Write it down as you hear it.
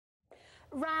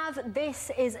Rav, this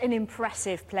is an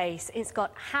impressive place. It's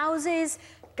got houses,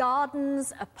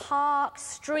 gardens, a park,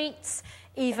 streets,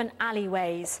 even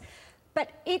alleyways.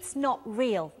 But it's not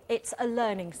real. It's a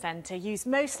learning centre used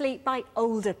mostly by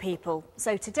older people.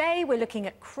 So today we're looking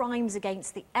at crimes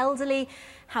against the elderly,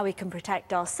 how we can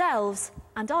protect ourselves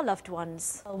and our loved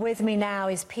ones. With me now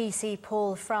is PC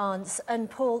Paul France. And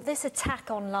Paul, this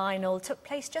attack on Lionel took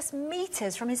place just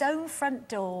metres from his own front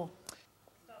door.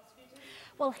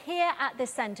 Well, here at this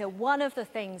centre, one of the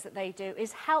things that they do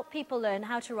is help people learn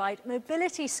how to ride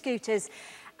mobility scooters.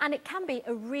 And it can be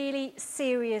a really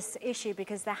serious issue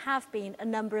because there have been a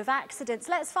number of accidents.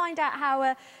 Let's find out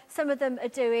how some of them are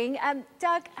doing.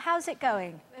 Doug, how's it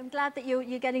going? I'm glad that you're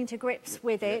getting to grips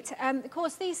with it. Of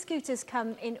course, these scooters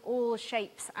come in all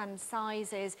shapes and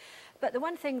sizes. But the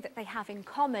one thing that they have in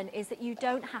common is that you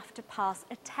don't have to pass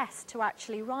a test to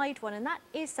actually ride one. And that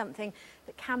is something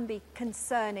that can be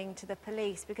concerning to the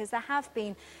police because there have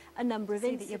been a number of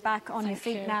incidents. That you're back on your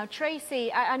feet now.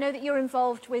 Tracy, I know that you're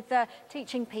involved with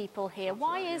teaching people here.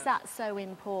 Why is that so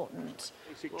important?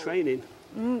 Basic training.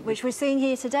 Which we're seeing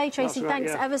here today. Tracy, That's right,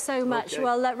 thanks ever so much. Okay.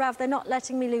 Well, Rav, they're not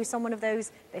letting me loose on one of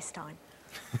those this time.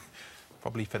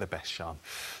 Probably for the best, Sian.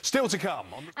 Still to come.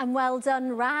 And well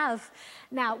done, Rav.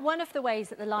 Now, one of the ways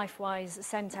that the LifeWise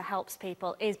Centre helps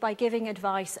people is by giving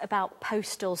advice about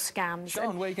postal scams.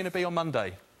 Sian, where are you going to be on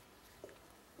Monday?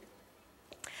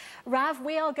 Rav,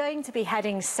 we are going to be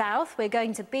heading south. We're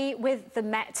going to be with the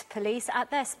Met Police at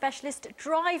their specialist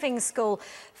driving school,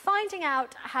 finding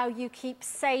out how you keep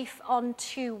safe on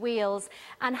two wheels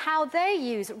and how they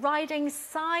use riding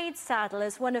side saddle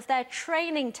as one of their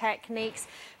training techniques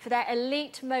for their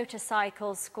elite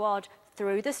motorcycle squad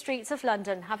through the streets of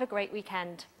London. Have a great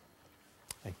weekend.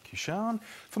 Thank you, Sian.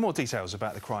 For more details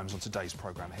about the crimes on today's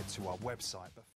programme, head to our website.